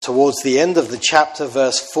Towards the end of the chapter,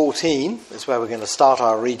 verse 14, is where we're going to start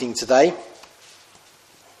our reading today.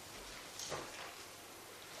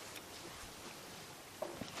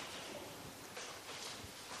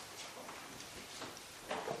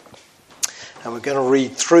 And we're going to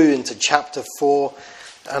read through into chapter 4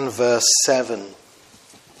 and verse 7.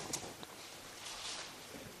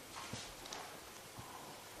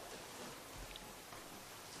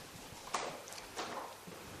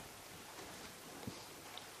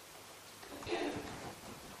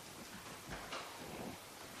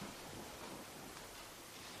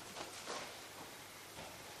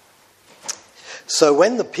 So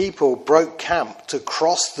when the people broke camp to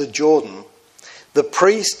cross the Jordan, the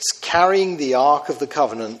priests carrying the Ark of the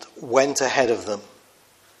Covenant went ahead of them.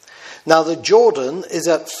 Now the Jordan is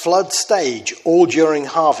at flood stage all during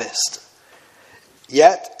harvest.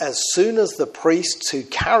 Yet as soon as the priests who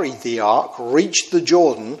carried the Ark reached the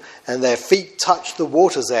Jordan and their feet touched the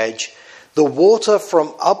water's edge, the water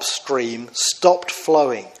from upstream stopped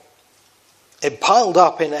flowing. It piled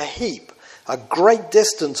up in a heap a great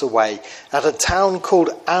distance away at a town called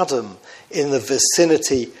Adam in the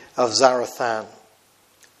vicinity of Zarethan,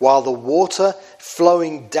 while the water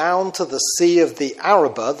flowing down to the Sea of the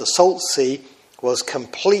Arabah, the Salt Sea, was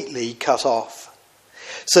completely cut off.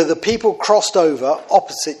 So the people crossed over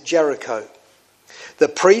opposite Jericho. The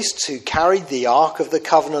priests who carried the Ark of the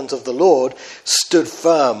Covenant of the Lord stood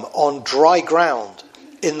firm on dry ground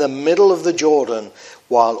in the middle of the Jordan,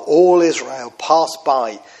 while all Israel passed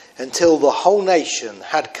by until the whole nation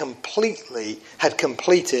had completed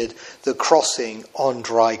the crossing on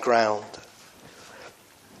dry ground.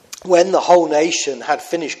 When the whole nation had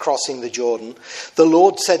finished crossing the Jordan, the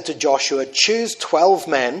Lord said to Joshua, "Choose 12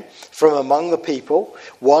 men from among the people,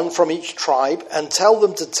 one from each tribe, and tell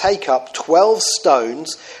them to take up 12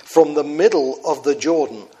 stones from the middle of the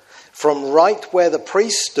Jordan, from right where the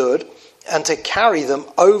priest stood, and to carry them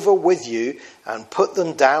over with you and put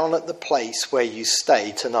them down at the place where you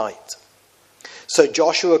stay tonight." So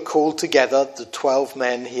Joshua called together the 12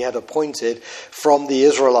 men he had appointed from the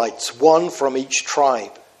Israelites, one from each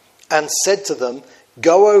tribe, and said to them,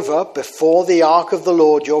 "Go over before the ark of the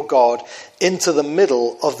Lord your God into the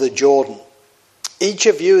middle of the Jordan. Each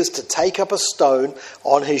of you is to take up a stone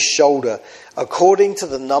on his shoulder, according to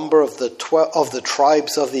the number of the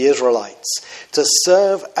tribes of the Israelites, to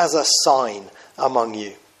serve as a sign among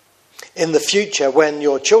you. In the future, when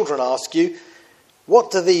your children ask you,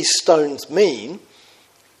 'What do these stones mean?'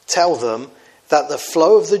 tell them that the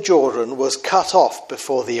flow of the Jordan was cut off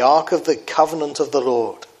before the Ark of the Covenant of the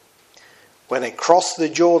Lord. When it crossed the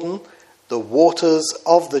Jordan, the waters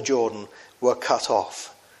of the Jordan were cut off.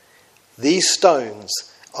 These stones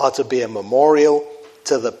are to be a memorial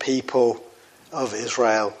to the people of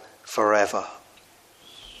Israel forever."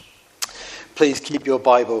 Please keep your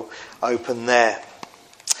Bible open there.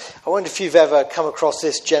 I wonder if you've ever come across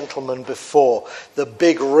this gentleman before, the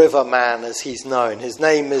Big River Man as he's known. His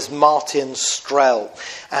name is Martin Strel,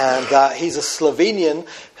 and he's a Slovenian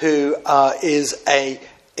who is an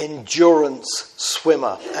endurance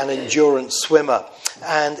swimmer.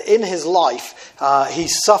 And in his life, he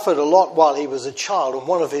suffered a lot while he was a child, and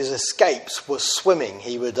one of his escapes was swimming.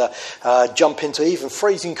 He would jump into even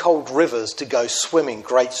freezing cold rivers to go swimming,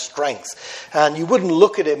 great strength. And you wouldn't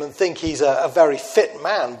look at him and think he's a very fit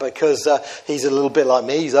man, because he's a little bit like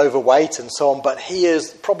me, he's overweight and so on, but he is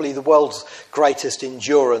probably the world's greatest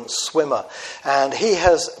endurance swimmer. And he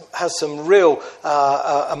has some real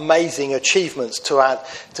amazing achievements to add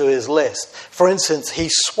to his list. For instance, he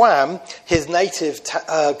swam his native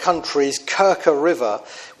country's Kirka River,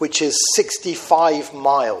 which is 65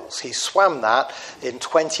 miles. He swam that in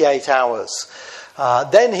 28 hours.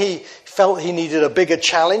 Then he felt he needed a bigger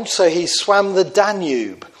challenge, so he swam the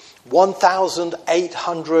Danube,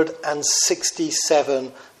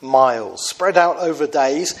 1,867 miles, spread out over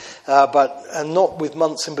days, but not with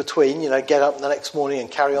months in between. Get up the next morning and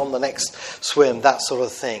carry on the next swim, that sort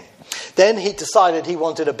of thing. Then he decided he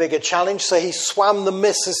wanted a bigger challenge, so he swam the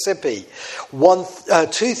Mississippi,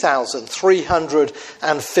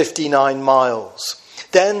 2,359 miles.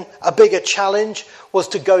 Then a bigger challenge was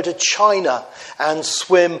to go to China and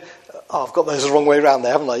swim, I've got those the wrong way around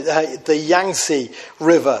there, haven't I? The Yangtze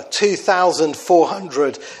River,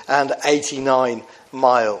 2,489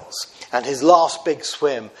 miles. And his last big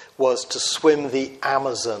swim was to swim the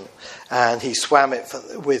Amazon. And he swam it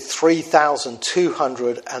with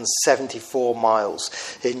 3,274 miles,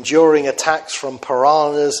 enduring attacks from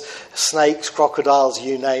piranhas, snakes, crocodiles,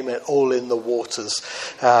 you name it, all in the waters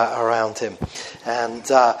around him. And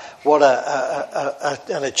what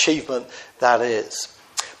an achievement that is.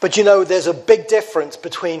 But there's a big difference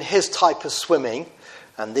between his type of swimming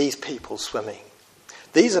and these people swimming.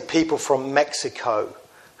 These are people from Mexico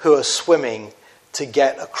who are swimming to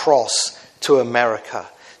get across to America,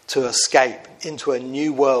 to escape into a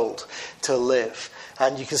new world to live.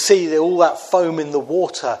 And you can see all that foam in the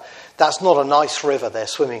water. That's not a nice river they're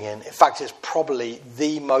swimming in. In fact, it's probably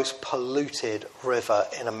the most polluted river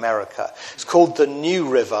in America. It's called the New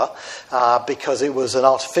River because it was an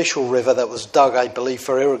artificial river that was dug, I believe,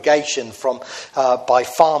 for irrigation by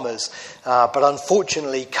farmers. But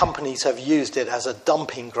unfortunately, companies have used it as a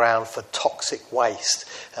dumping ground for toxic waste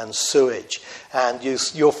and sewage. And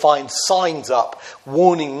you'll find signs up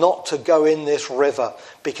warning not to go in this river,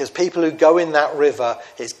 because people who go in that river,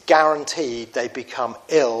 it's guaranteed they become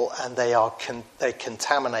ill and they're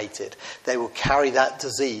contaminated. They will carry that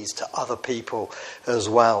disease to other people as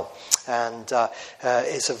well. And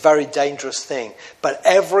it's a very dangerous thing. But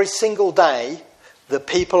every single day, the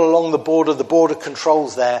people along the border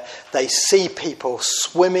controls there, they see people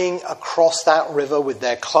swimming across that river with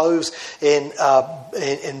their clothes in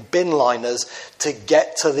bin liners to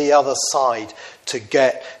get to the other side, to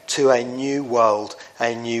get to a new world,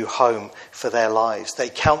 a new home for their lives. They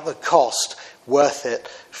count the cost worth it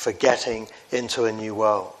for getting into a new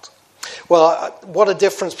world. Well, what a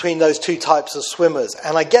difference between those two types of swimmers.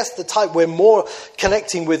 And I guess the type we're more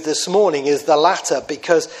connecting with this morning is the latter,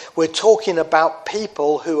 because we're talking about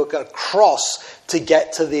people who are going to cross to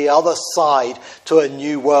get to the other side, to a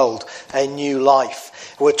new world, a new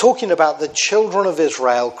life. We're talking about the children of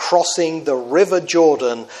Israel crossing the River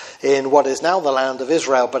Jordan in what is now the land of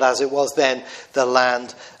Israel, but as it was then, the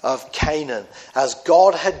land of Canaan. As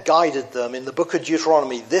God had guided them in the book of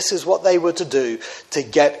Deuteronomy, this is what they were to do to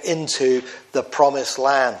get into the promised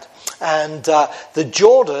land. And the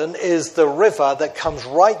Jordan is the river that comes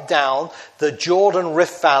right down the Jordan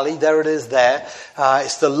Rift Valley. There it is there.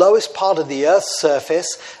 It's the lowest part of the earth's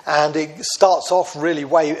surface, and it starts off really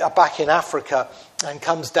way back in Africa and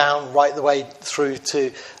comes down right the way through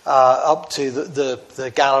to up to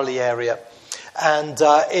the Galilee area. And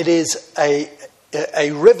it is a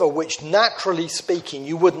river which, naturally speaking,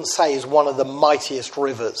 you wouldn't say is one of the mightiest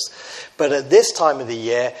rivers. But at this time of the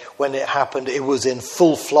year, when it happened, it was in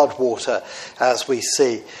full flood water, as we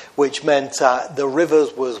see, which meant the river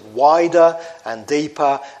was wider and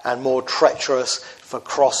deeper and more treacherous for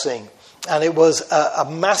crossing. And it was a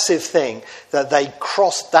massive thing that they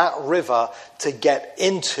crossed that river to get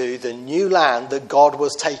into the new land that God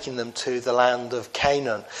was taking them to, the land of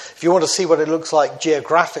Canaan. If you want to see what it looks like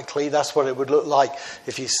geographically, that's what it would look like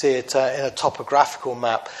if you see it in a topographical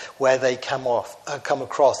map where they come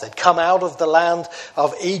across. They'd come out of the land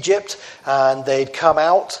of Egypt, and they'd come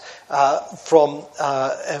out from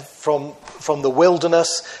the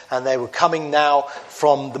wilderness, and they were coming now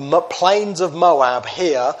from the plains of Moab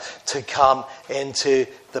here to come into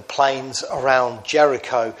the plains around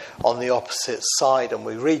Jericho on the opposite side. And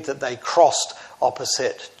we read that they crossed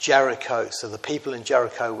opposite Jericho, so the people in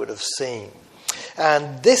Jericho would have seen.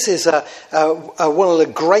 And this is one of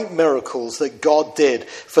the great miracles that God did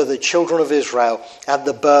for the children of Israel at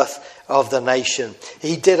the birth of the nation.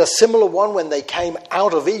 He did a similar one when they came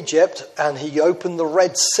out of Egypt, and he opened the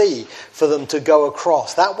Red Sea for them to go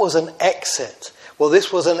across. That was an exit. Well,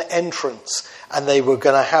 this was an entrance, and they were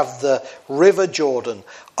going to have the River Jordan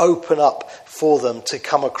open up for them to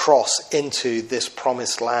come across into this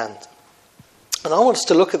promised land. And I want us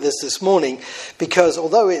to look at this morning because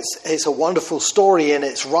although it's a wonderful story in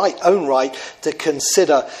its own right to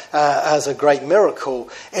consider as a great miracle,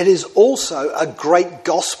 it is also a great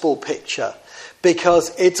gospel picture,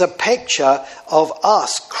 because it's a picture of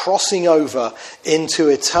us crossing over into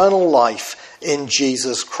eternal life in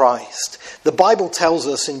Jesus Christ. The Bible tells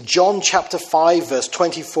us in John chapter 5 verse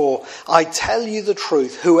 24, "I tell you the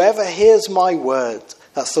truth, whoever hears my word,"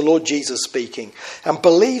 that's the Lord Jesus speaking, "and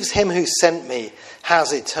believes him who sent me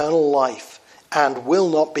has eternal life and will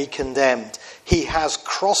not be condemned. He has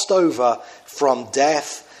crossed over from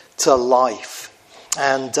death to life."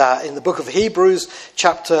 And in the book of Hebrews,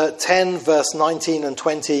 chapter 10, verse 19 and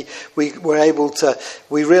 20, we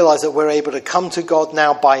realize that we're able to come to God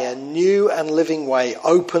now by a new and living way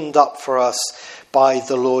opened up for us by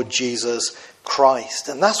the Lord Jesus Christ.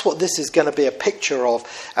 And that's what this is going to be a picture of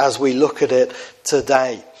as we look at it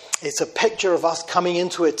today. It's a picture of us coming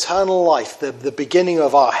into eternal life, the beginning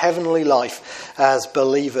of our heavenly life as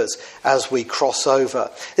believers as we cross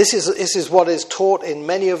over. This is what is taught in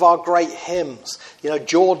many of our great hymns. You know,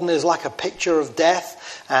 Jordan is like a picture of death,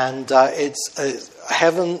 and it's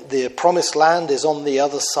heaven, the promised land, is on the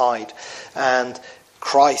other side, and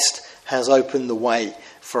Christ has opened the way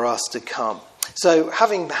for us to come. So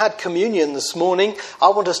having had communion this morning, I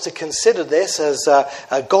want us to consider this as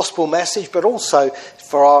a gospel message, but also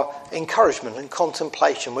for our encouragement and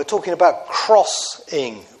contemplation. We're talking about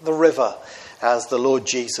crossing the river as the Lord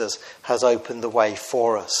Jesus has opened the way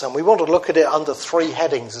for us. And we want to look at it under three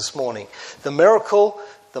headings this morning: the miracle,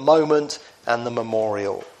 the moment, and the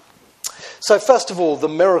memorial. So first of all, the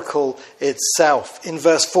miracle itself. In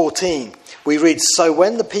verse 14, we read, "So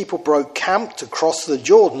when the people broke camp to cross the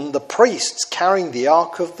Jordan, the priests carrying the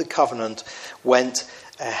Ark of the Covenant went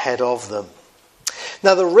ahead of them."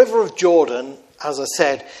 Now the river of Jordan, as I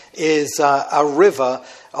said, is a river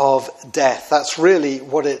of death. That's really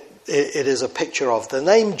what it is a picture of. The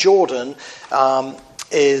name Jordan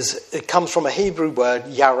it comes from a Hebrew word,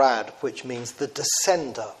 yarad, which means the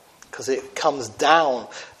descender, because it comes down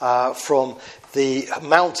from the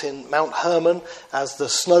mountain, Mount Hermon. As the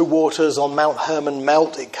snow waters on Mount Hermon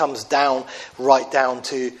melt, it comes down right down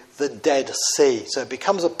to the Dead Sea. So it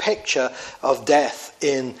becomes a picture of death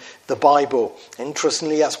in the Bible.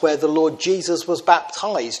 Interestingly, that's where the Lord Jesus was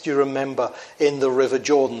baptized, you remember, in the River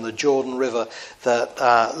Jordan, the Jordan River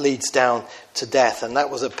that leads down to death. And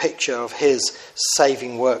that was a picture of his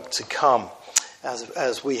saving work to come,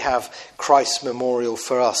 as we have Christ's memorial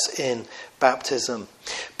for us in baptism.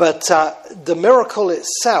 But the miracle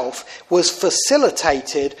itself was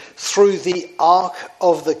facilitated through the Ark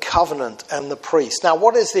of the Covenant and the priest. Now,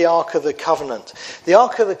 what is the Ark of the Covenant? The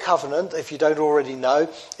Ark of the Covenant, if you don't already know,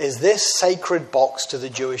 is this sacred box to the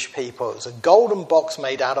Jewish people. It was a golden box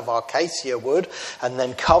made out of acacia wood and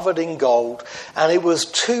then covered in gold. And it was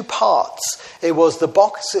two parts. It was the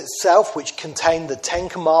box itself, which contained the Ten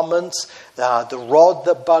Commandments, the rod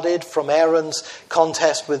that budded from Aaron's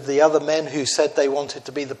contest with the other men who said they wanted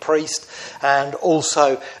to be the priest, and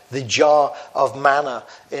also the jar of manna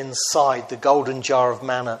inside, the golden jar of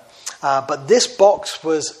manna. But this box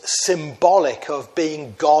was symbolic of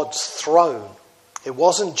being God's throne. It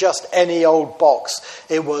wasn't just any old box.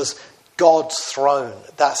 It was God's throne.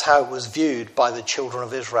 That's how it was viewed by the children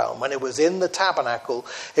of Israel. When it was in the tabernacle,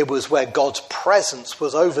 it was where God's presence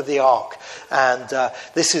was over the ark. And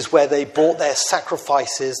this is where they brought their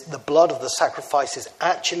sacrifices, the blood of the sacrifices,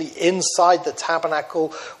 actually inside the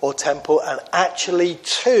tabernacle or temple and actually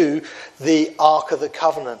to the Ark of the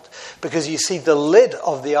Covenant. Because you see, the lid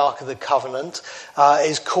of the Ark of the Covenant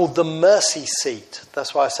is called the mercy seat.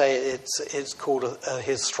 That's why I say it's called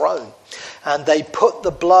his throne. And they put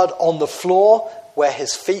the blood on the floor where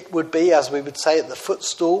his feet would be, as we would say, at the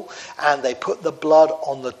footstool, and they put the blood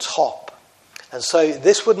on the top. And so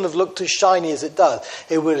this wouldn't have looked as shiny as it does.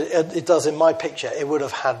 It does in my picture. It would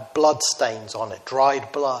have had blood stains on it,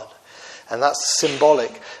 dried blood. And that's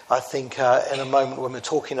symbolic, I think, in a moment when we're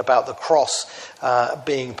talking about the cross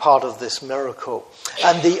being part of this miracle.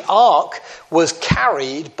 And the ark was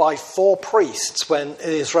carried by 4 priests when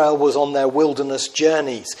Israel was on their wilderness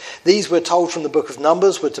journeys. These, we're told from the book of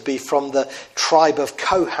Numbers, were to be from the tribe of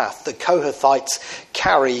Kohath. The Kohathites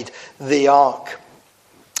carried the ark.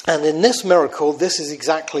 And in this miracle, this is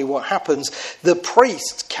exactly what happens. The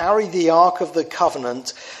priests carry the Ark of the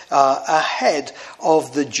Covenant ahead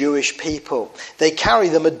of the Jewish people. They carry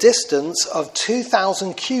them a distance of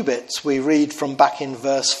 2,000 cubits, we read from back in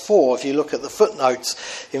verse 4. If you look at the footnotes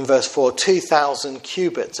in verse 4, 2,000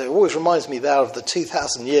 cubits. It always reminds me there of the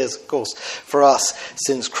 2,000 years, of course, for us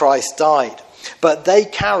since Christ died. But they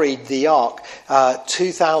carried the ark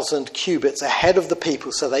 2,000 cubits ahead of the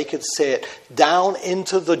people so they could see it down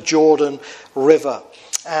into the Jordan River.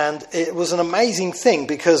 And it was an amazing thing,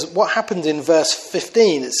 because what happened in verse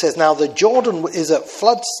 15, it says, "Now the Jordan is at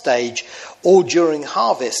flood stage or during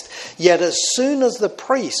harvest. Yet as soon as the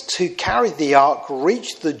priests who carried the ark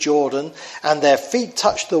reached the Jordan and their feet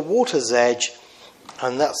touched the water's edge,"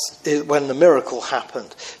 and that's when the miracle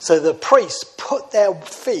happened. So the priests put their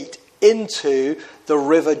feet into the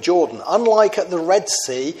River Jordan. Unlike at the Red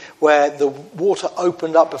Sea, where the water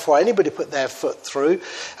opened up before anybody put their foot through,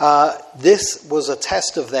 this was a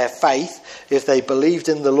test of their faith. If they believed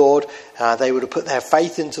in the Lord, they would have put their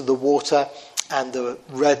faith into the water, and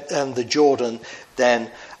the Jordan then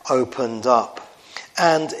opened up.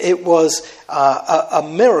 And it was a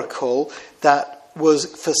miracle that was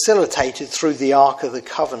facilitated through the Ark of the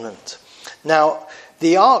Covenant. Now,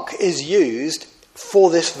 the Ark is used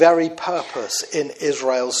for this very purpose in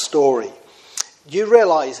Israel's story. You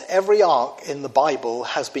realise every ark in the Bible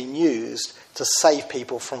has been used to save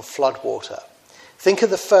people from floodwater. Think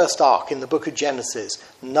of the first ark in the book of Genesis,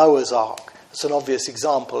 Noah's Ark. It's an obvious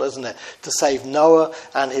example, isn't it? To save Noah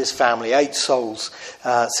and his family, 8 souls,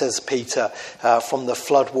 says Peter, from the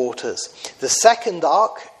floodwaters. The second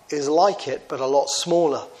ark is like it, but a lot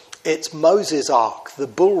smaller. It's Moses' ark, the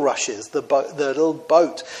bulrushes, the little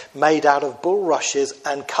boat made out of bulrushes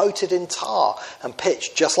and coated in tar and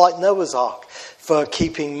pitch, just like Noah's ark. for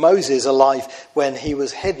keeping Moses alive when he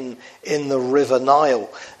was hidden in the River Nile.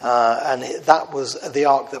 And that was the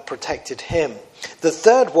ark that protected him. The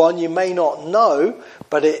third one you may not know,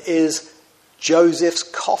 but it is Joseph's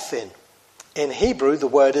coffin. In Hebrew, the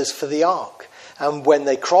word is for the ark. And when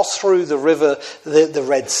they crossed through the river, the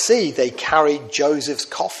Red Sea, they carried Joseph's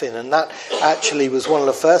coffin. And that actually was one of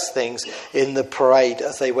the first things in the parade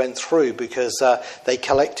as they went through, because they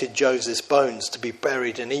collected Joseph's bones to be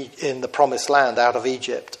buried in the promised land out of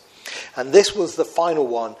Egypt. And this was the final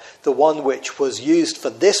one, the one which was used for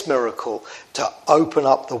this miracle to open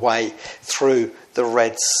up the way through the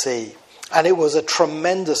Red Sea. And it was a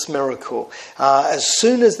tremendous miracle. As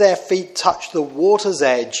soon as their feet touched the water's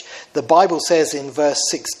edge, the Bible says in verse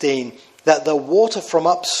 16 that the water from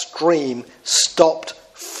upstream stopped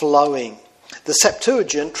flowing. The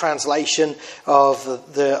Septuagint translation of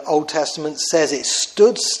the Old Testament says it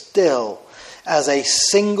stood still as a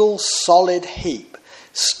single solid heap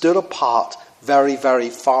stood apart very, very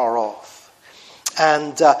far off.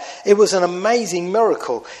 And it was an amazing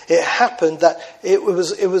miracle. It happened that it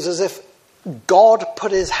was as if God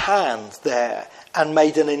put his hand there and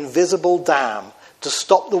made an invisible dam to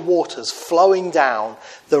stop the waters flowing down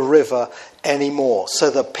the river anymore, so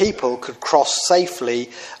that people could cross safely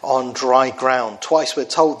on dry ground. Twice we're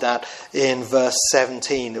told that in verse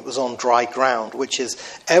 17. It was on dry ground, which is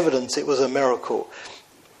evidence it was a miracle.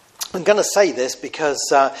 I'm going to say this because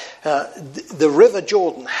the River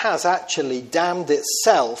Jordan has actually dammed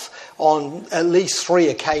itself on at least 3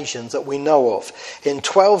 occasions that we know of. In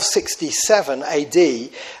 1267 AD,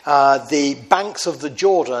 the banks of the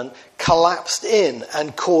Jordan collapsed in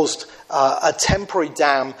and caused a temporary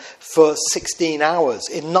dam for 16 hours.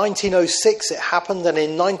 In 1906 it happened, and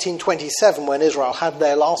in 1927, when Israel had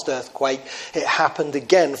their last earthquake, it happened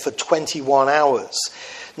again for 21 hours.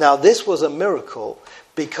 Now this was a miracle,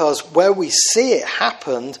 because where we see it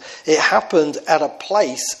happened at a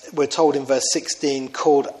place, we're told in verse 16,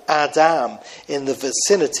 called Adam, in the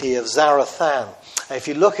vicinity of Zarethan. If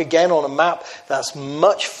you look again on a map, that's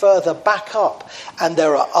much further back up. And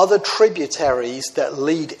there are other tributaries that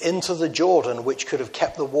lead into the Jordan which could have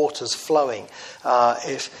kept the waters flowing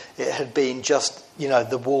if it had been just,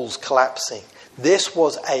 the walls collapsing. This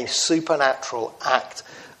was a supernatural act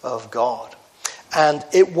of God. And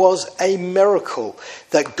it was a miracle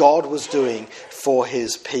that God was doing for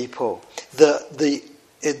his people. The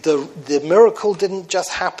miracle didn't just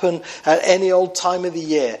happen at any old time of the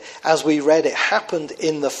year. As we read, it happened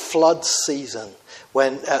in the flood season,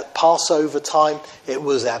 when at Passover time it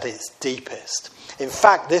was at its deepest. In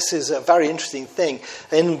fact, this is a very interesting thing.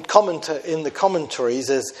 In the commentaries,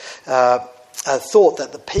 there's thought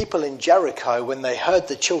that the people in Jericho, when they heard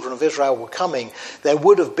the children of Israel were coming, there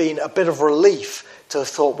would have been a bit of relief to have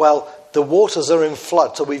thought, well, the waters are in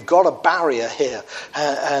flood, so we've got a barrier here.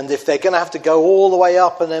 And if they're going to have to go all the way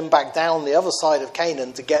up and then back down the other side of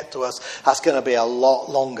Canaan to get to us, that's going to be a lot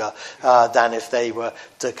longer than if they were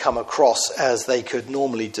to come across as they could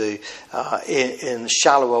normally do in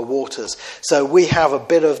shallower waters. So we have a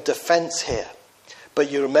bit of defense here.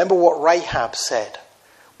 But you remember what Rahab said.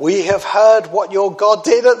 We have heard what your God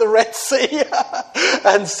did at the Red Sea.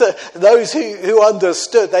 And so those who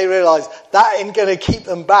understood, they realized that ain't going to keep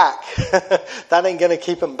them back. That ain't going to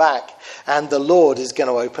keep them back. And the Lord is going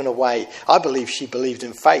to open a way. I believe she believed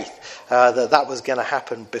in faith that was going to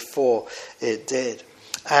happen before it did.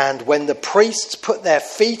 And when the priests put their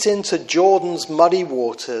feet into Jordan's muddy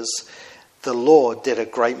waters, the Lord did a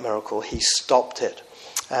great miracle. He stopped it.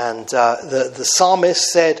 And the psalmist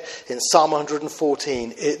said in Psalm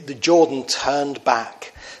 114, the Jordan turned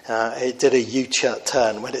back. It did a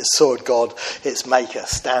U-turn when it saw God, its maker,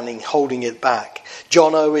 standing, holding it back.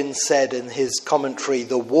 John Owen said in his commentary,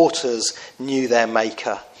 the waters knew their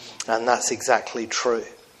maker. And that's exactly true.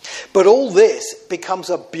 But all this becomes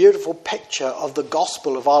a beautiful picture of the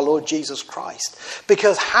gospel of our Lord Jesus Christ.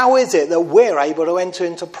 Because how is it that we're able to enter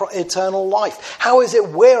into eternal life? How is it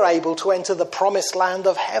we're able to enter the promised land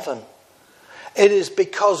of heaven? It is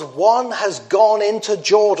because one has gone into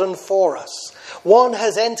Jordan for us. One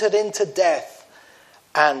has entered into death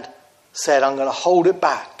and said, I'm going to hold it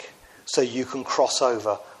back so you can cross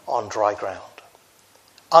over on dry ground.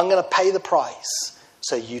 I'm going to pay the price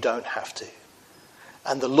so you don't have to.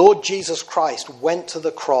 And the Lord Jesus Christ went to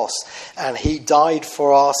the cross and he died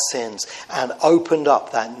for our sins and opened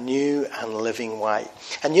up that new and living way.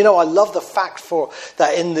 And I love the fact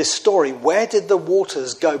that in this story, where did the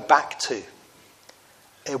waters go back to?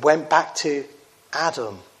 It went back to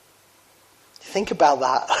Adam. Think about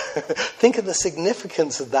that. Think of the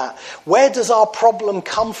significance of that. Where does our problem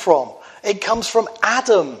come from? It comes from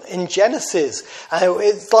Adam in Genesis.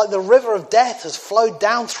 It's like the river of death has flowed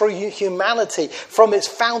down through humanity from its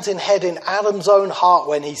fountainhead in Adam's own heart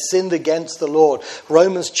when he sinned against the Lord.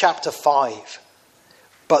 Romans chapter 5.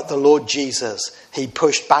 But the Lord Jesus, he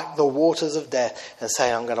pushed back the waters of death and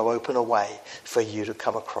said, I'm going to open a way for you to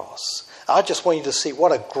come across. I just want you to see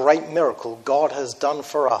what a great miracle God has done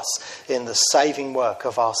for us in the saving work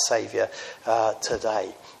of our Saviour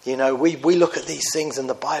today. You know, we look at these things in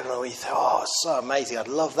the Bible and we think, oh, it's so amazing. I'd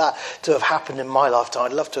love that to have happened in my lifetime.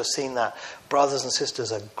 I'd love to have seen that. Brothers and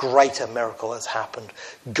sisters, a greater miracle has happened.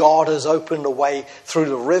 God has opened a way through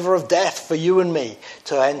the river of death for you and me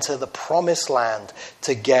to enter the promised land,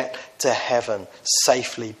 to get to heaven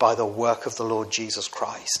safely by the work of the Lord Jesus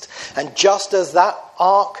Christ. And just as that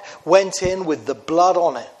ark went in with the blood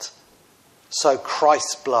on it, so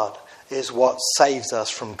Christ's blood is what saves us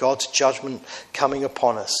from God's judgment coming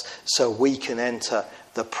upon us so we can enter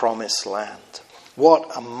the promised land.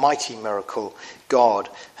 What a mighty miracle God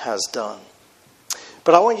has done.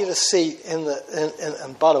 But I want you to see and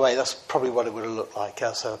by the way, that's probably what it would have looked like.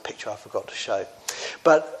 That's a picture I forgot to show.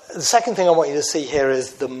 But the second thing I want you to see here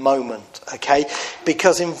is the moment, okay?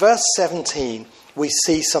 Because in verse 17, we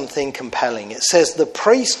see something compelling. It says, the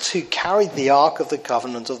priests who carried the ark of the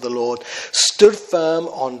covenant of the Lord stood firm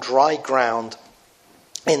on dry ground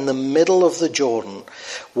in the middle of the Jordan,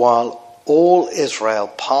 while all Israel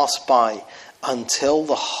passed by until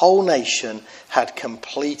the whole nation had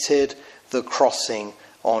completed the crossing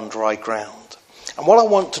on dry ground. And what I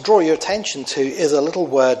want to draw your attention to is a little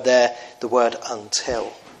word there, the word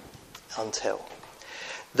until. Until.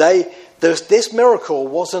 This miracle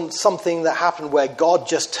wasn't something that happened where God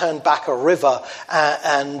just turned back a river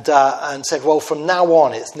and said, well, from now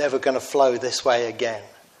on, it's never going to flow this way again.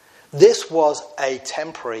 This was a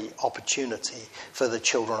temporary opportunity for the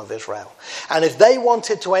children of Israel. And if they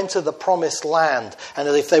wanted to enter the promised land, and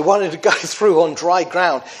if they wanted to go through on dry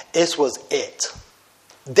ground, this was it.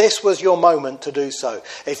 This was your moment to do so.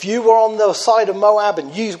 If you were on the side of Moab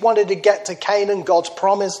and you wanted to get to Canaan, God's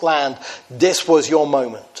promised land, this was your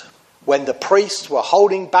moment. When the priests were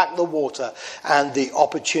holding back the water and the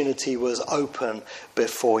opportunity was open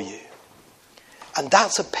before you. And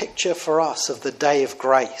that's a picture for us of the day of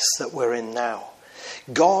grace that we're in now.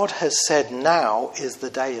 God has said now is the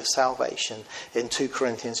day of salvation in 2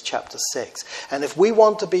 Corinthians chapter 6. And if we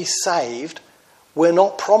want to be saved, we're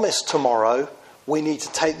not promised tomorrow. We need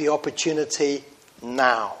to take the opportunity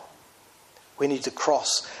now. We need to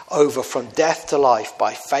cross over from death to life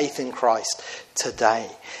by faith in Christ today.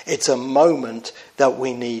 It's a moment that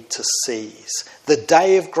we need to seize. The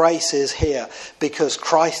day of grace is here because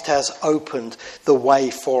Christ has opened the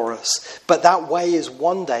way for us. But that way is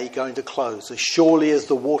one day going to close, as surely as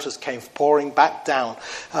the waters came pouring back down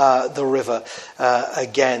the river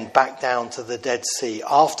again, back down to the Dead Sea,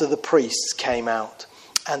 after the priests came out.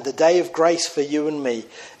 And the day of grace for you and me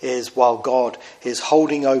is while God is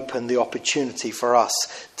holding open the opportunity for us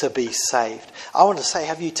to be saved. I want to say,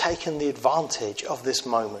 have you taken the advantage of this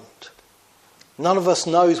moment? None of us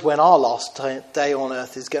knows when our last day on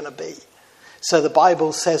earth is going to be. So the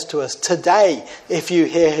Bible says to us, today, if you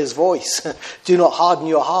hear his voice, do not harden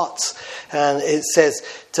your hearts. And it says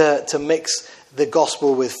to mix the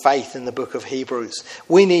gospel with faith in the book of Hebrews.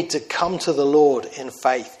 We need to come to the Lord in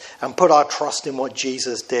faith and put our trust in what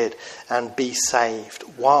Jesus did and be saved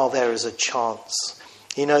while there is a chance.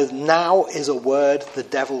 You know, now is a word the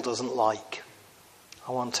devil doesn't like.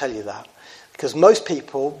 I want to tell you that. Because most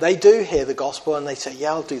people, they do hear the gospel and they say,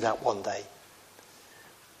 yeah, I'll do that one day.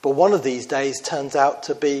 But one of these days turns out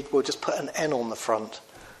to be, we'll just put an N on the front.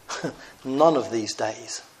 None of these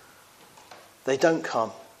days. They don't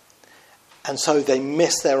come. And so they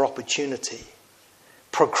miss their opportunity.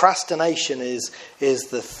 Procrastination is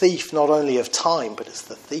the thief not only of time, but it's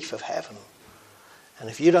the thief of heaven. And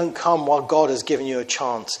if you don't come while God has given you a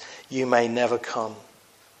chance, you may never come.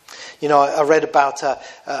 You know, I read about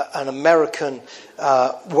an American,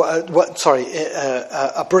 a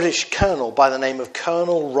British colonel by the name of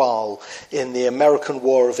Colonel Rall in the American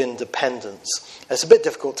War of Independence. It's a bit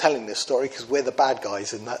difficult telling this story because we're the bad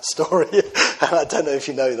guys in that story. And I don't know if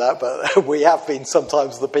you know that, but we have been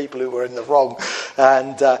sometimes the people who were in the wrong.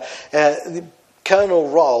 And Colonel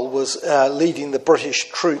Rall was leading the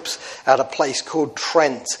British troops at a place called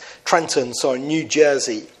Trenton, New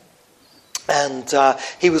Jersey. And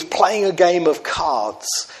he was playing a game of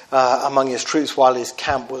cards among his troops while his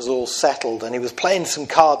camp was all settled. And he was playing some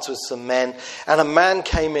cards with some men. And a man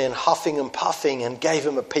came in huffing and puffing and gave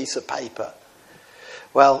him a piece of paper.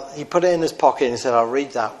 Well, he put it in his pocket and he said, I'll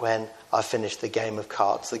read that when I finished the game of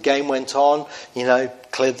cards. The game went on,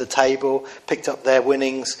 cleared the table, picked up their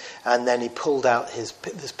winnings, and then he pulled out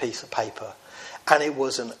this piece of paper. And it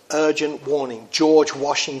was an urgent warning. George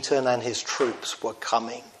Washington and his troops were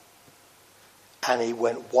coming. And he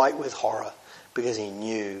went white with horror because he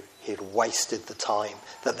knew he'd wasted the time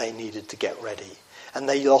that they needed to get ready. And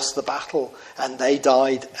they lost the battle, and they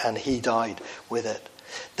died, and he died with it.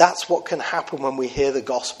 That's what can happen when we hear the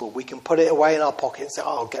gospel. We can put it away in our pocket and say,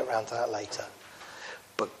 I'll get around to that later.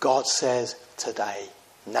 But God says, today,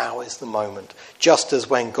 now is the moment. Just as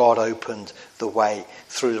when God opened the way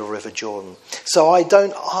through the River Jordan. So I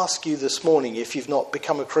don't ask you this morning, if you've not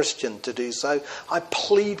become a Christian, to do so. I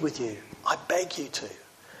plead with you. I beg you to.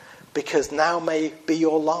 Because now may be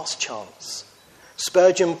your last chance.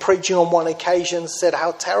 Spurgeon, preaching on one occasion, said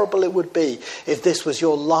how terrible it would be if this was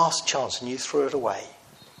your last chance and you threw it away.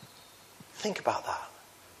 Think about that.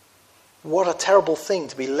 What a terrible thing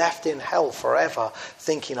to be left in hell forever,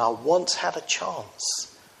 thinking I once had a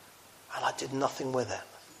chance and I did nothing with it.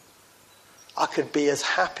 I could be as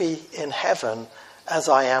happy in heaven as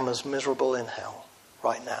I am as miserable in hell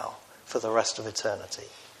right now for the rest of eternity.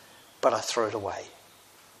 But I threw it away.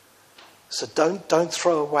 So don't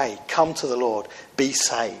throw away. Come to the Lord. Be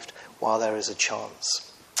saved while there is a chance.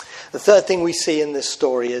 The third thing we see in this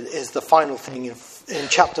story is the final thing in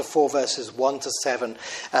chapter 4, verses 1 to 7,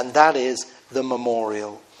 and that is the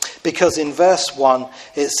memorial. Because in verse 1,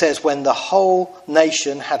 it says, when the whole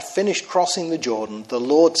nation had finished crossing the Jordan, the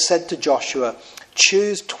Lord said to Joshua,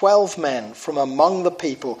 choose 12 men from among the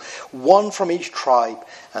people, one from each tribe,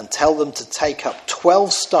 and tell them to take up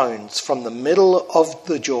 12 stones from the middle of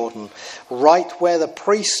the Jordan, right where the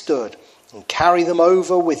priest stood, and carry them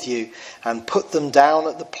over with you, and put them down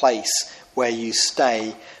at the place where you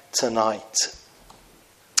stay tonight.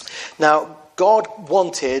 Now, God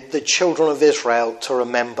wanted the children of Israel to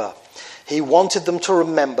remember. He wanted them to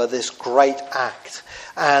remember this great act.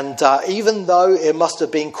 And even though it must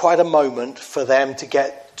have been quite a moment for them to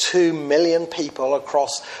get 2 million people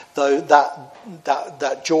across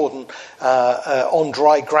that Jordan on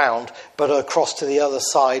dry ground, but across to the other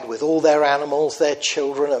side with all their animals, their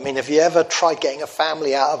children. I mean, have you ever tried getting a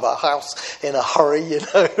family out of a house in a hurry?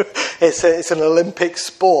 It's an Olympic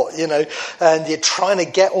sport, and you're trying to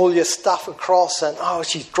get all your stuff across, and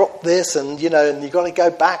she's dropped this, and and you've got to go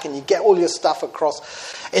back and you get all your stuff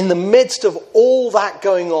across. In the midst of all that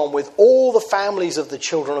going on with all the families of the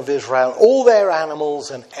children of Israel, all their animals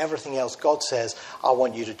and everything else, God says, I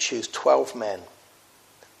want you to choose 12 men.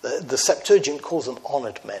 The Septuagint calls them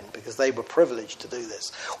honoured men because they were privileged to do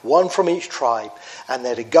this. One from each tribe, and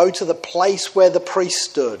they're to go to the place where the priest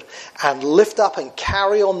stood and lift up and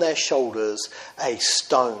carry on their shoulders a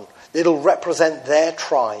stone. It'll represent their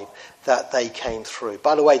tribe that they came through.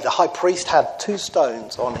 By the way, the high priest had 2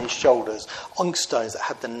 stones on his shoulders, onyx stones that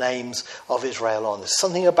had the names of Israel on. There's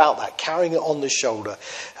something about that, carrying it on the shoulder,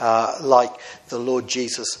 like the Lord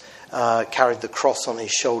Jesus carried the cross on his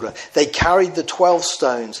shoulder. They carried the 12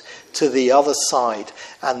 stones to the other side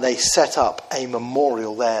and they set up a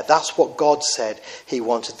memorial there. That's what God said he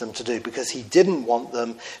wanted them to do because he didn't want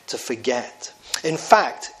them to forget. In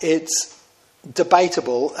fact, it's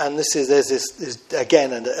debatable, and there's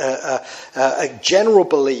again a general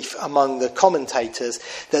belief among the commentators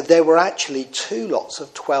that there were actually 2 lots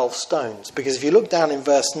of 12 stones. Because if you look down in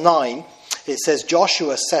verse 9, it says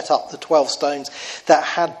Joshua set up the 12 stones that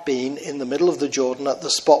had been in the middle of the Jordan at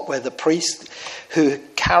the spot where the priest who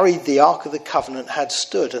carried the Ark of the Covenant had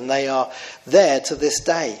stood, and they are there to this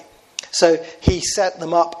day. So he set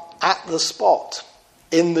them up at the spot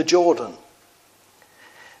in the Jordan.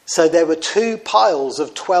 So there were 2 piles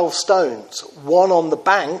of 12 stones, one on the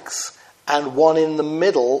banks and one in the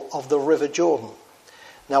middle of the River Jordan.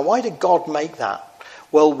 Now, why did God make that?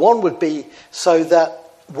 Well, one would be so that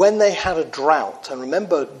when they had a drought, and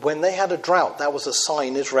remember, when they had a drought, that was a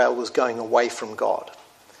sign Israel was going away from God.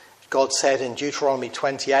 God said in Deuteronomy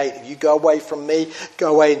 28, if you go away from me,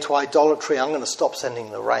 go away into idolatry, I'm going to stop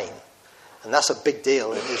sending the rain. And that's a big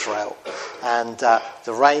deal in Israel. And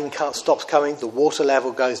the rain stops coming, the water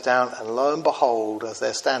level goes down, and lo and behold, as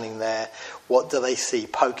they're standing there, what do they see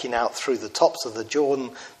poking out through the tops of the Jordan?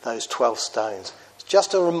 Those 12 stones. It's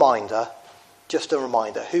just a reminder,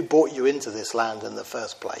 who brought you into this land in the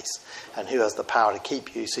first place, and who has the power to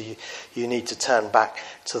keep you, so you need to turn back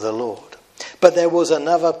to the Lord. But there was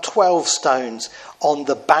another 12 stones on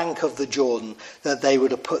the bank of the Jordan that they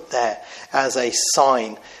would have put there as a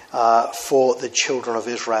sign for the children of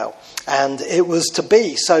Israel. And it was to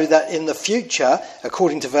be so that in the future,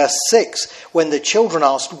 according to verse 6, when the children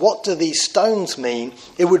asked, what do these stones mean?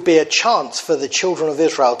 It would be a chance for the children of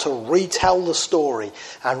Israel to retell the story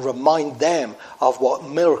and remind them of what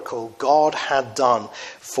miracle God had done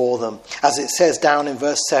for them. As it says down in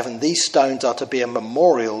verse 7, these stones are to be a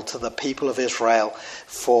memorial to the people of Israel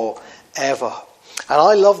forever. And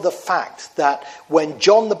I love the fact that when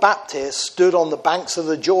John the Baptist stood on the banks of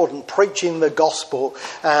the Jordan preaching the gospel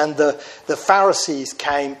and the Pharisees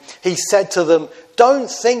came, he said to them, don't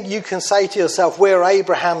think you can say to yourself, we're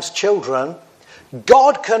Abraham's children.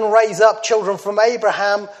 God can raise up children from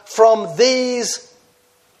Abraham from these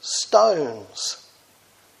stones.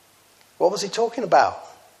 What was he talking about?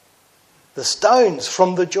 The stones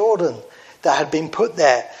from the Jordan that had been put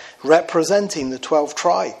there representing the 12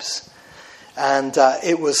 tribes. And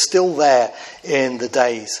it was still there in the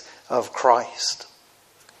days of Christ.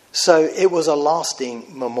 So it was a lasting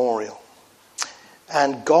memorial.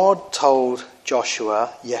 And God told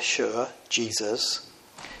Joshua, Yeshua, Jesus,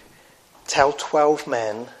 tell 12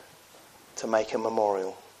 men to make a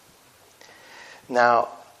memorial. Now,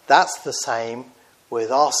 that's the same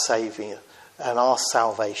with our Saviour and our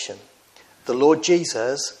salvation. The Lord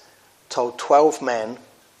Jesus told 12 men,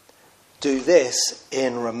 do this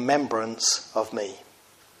in remembrance of me.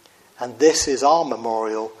 And this is our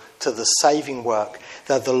memorial to the saving work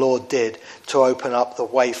that the Lord did to open up the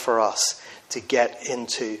way for us to get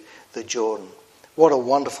into the Jordan. What a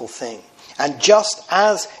wonderful thing. And just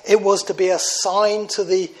as it was to be a sign to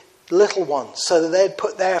the little ones, so that they'd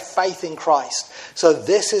put their faith in Christ, so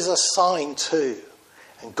this is a sign too.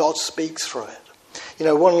 And God speaks through it. You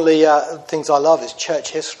know, one of the things I love is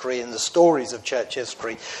church history and the stories of church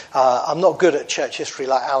history. I'm not good at church history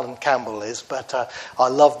like Alan Campbell is, but I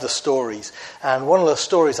love the stories. And one of the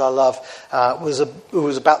stories I love was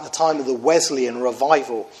about the time of the Wesleyan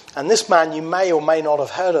revival. And this man, you may or may not have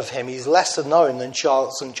heard of him. He's lesser known than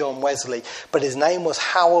Charles and John Wesley, but his name was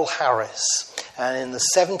Howell Harris. And in the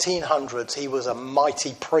 1700s, he was a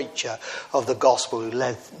mighty preacher of the gospel who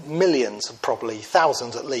led millions, probably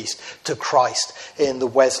thousands at least, to Christ in the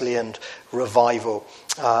Wesleyan revival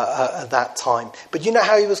at that time. But you know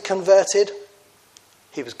how he was converted?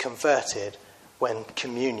 He was converted when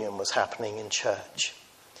communion was happening in church.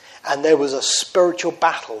 And there was a spiritual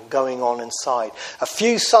battle going on inside. A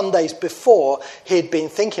few Sundays before, he had been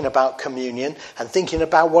thinking about communion and thinking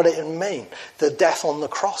about what it would mean, the death on the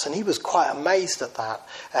cross. And he was quite amazed at that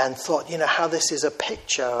and thought, you know, how this is a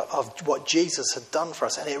picture of what Jesus had done for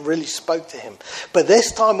us. And it really spoke to him. But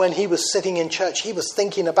this time when he was sitting in church, he was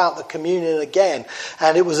thinking about the communion again.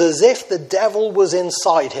 And it was as if the devil was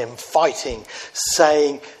inside him fighting,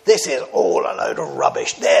 saying, this is all a load of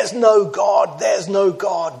rubbish. There's no God. There's no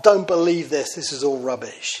God. Don't believe this. This is all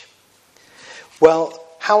rubbish. Well,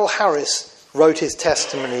 Howell Harris wrote his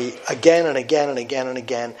testimony again and again and again and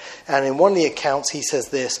again. And in one of the accounts, he says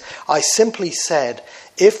this, I simply said,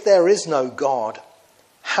 if there is no God,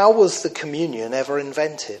 how was the communion ever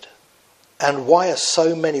invented? And why are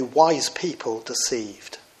so many wise people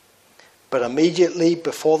deceived? But immediately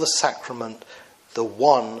before the sacrament, the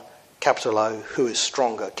one, capital O, who is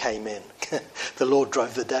stronger, came in. The Lord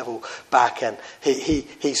drove the devil back, and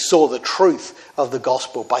he saw the truth of the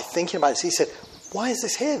gospel by thinking about it. He said, why is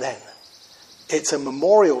this here then? It's a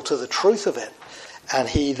memorial to the truth of it. And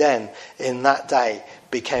he then, in that day,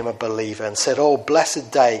 became a believer and said, oh,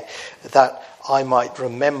 blessed day that I might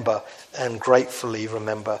remember and gratefully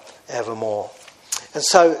remember evermore. And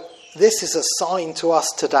so this is a sign to us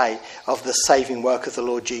today of the saving work of the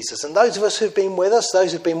Lord Jesus. And those of us who've been with us,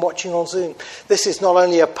 those who've been watching on Zoom, this is not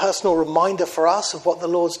only a personal reminder for us of what the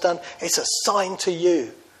Lord's done, it's a sign to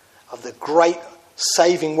you of the great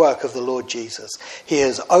saving work of the Lord Jesus. He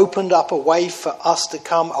has opened up a way for us to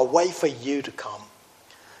come, a way for you to come.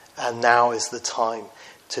 And now is the time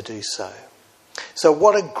to do so. So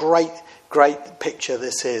what a great picture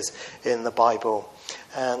this is in the Bible.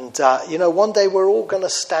 And, one day we're all going to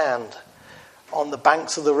stand on the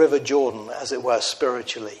banks of the River Jordan, as it were,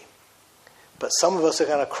 spiritually. But some of us are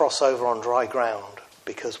going to cross over on dry ground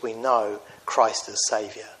because we know Christ as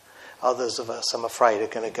Saviour. Others of us, I'm afraid, are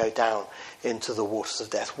going to go down into the waters of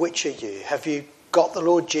death. Which are you? Have you got the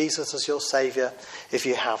Lord Jesus as your Saviour? If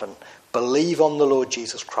you haven't, believe on the Lord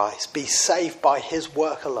Jesus Christ. Be saved by his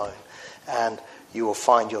work alone. And you will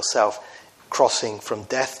find yourself crossing from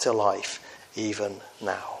death to life even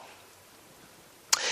now.